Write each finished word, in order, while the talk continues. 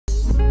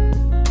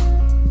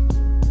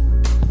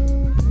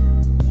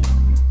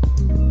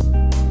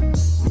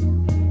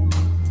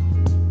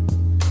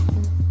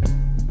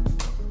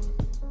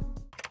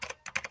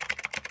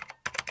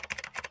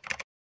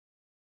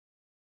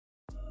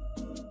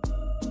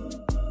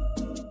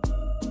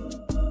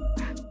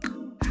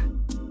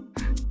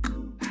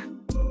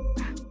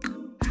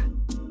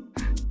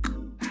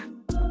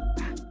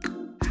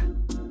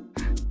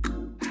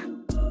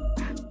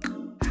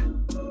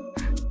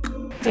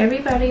Hey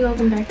everybody,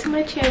 welcome back to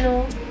my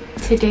channel.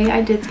 Today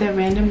I did the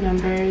random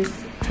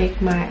numbers,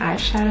 pick my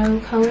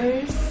eyeshadow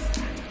colors.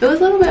 It was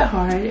a little bit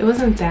hard, it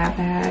wasn't that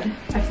bad.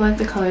 I feel like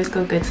the colors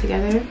go good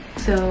together.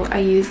 So I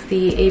used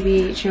the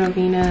ABH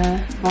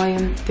Norvina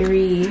Volume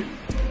 3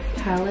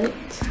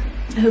 palette.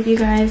 I hope you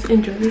guys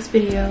enjoyed this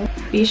video.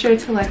 Be sure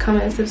to like,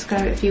 comment, and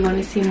subscribe if you want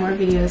to see more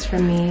videos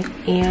from me,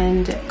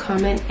 and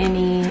comment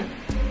any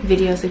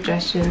video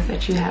suggestions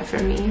that you have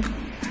for me.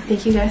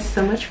 Thank you guys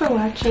so much for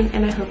watching,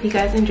 and I hope you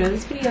guys enjoy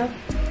this video.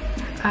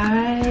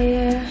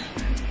 I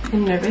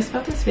am nervous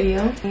about this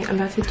video. I'm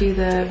about to do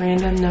the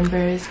random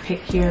numbers,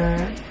 pick your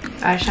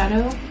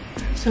eyeshadow.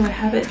 So I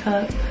have it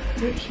up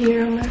right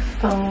here on my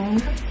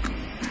phone,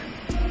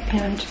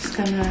 and I'm just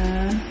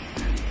gonna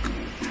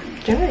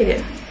generate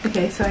it.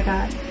 Okay, so I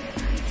got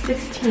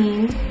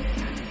 16,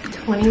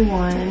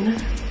 21,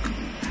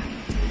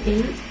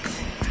 8,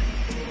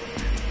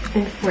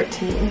 and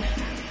 14.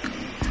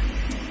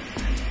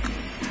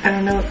 I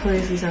don't know what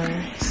colors these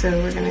are, so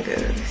we're gonna go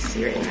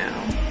see right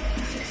now.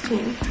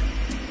 16.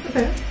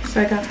 Okay, so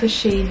I got the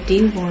shade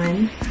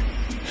D1.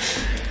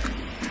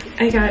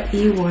 I got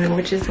E1,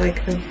 which is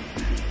like a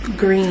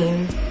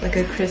green, like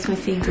a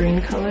Christmassy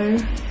green color.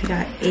 I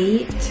got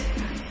 8,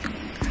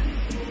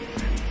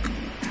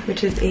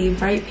 which is a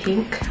bright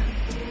pink,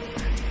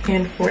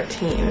 and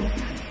 14,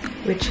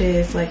 which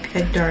is like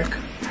a dark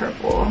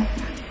purple.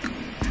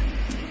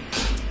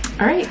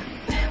 Alright,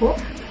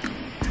 well,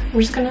 we're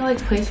just gonna like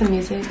play some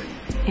music,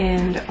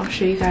 and I'll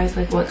show you guys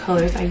like what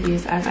colors I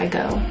use as I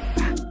go.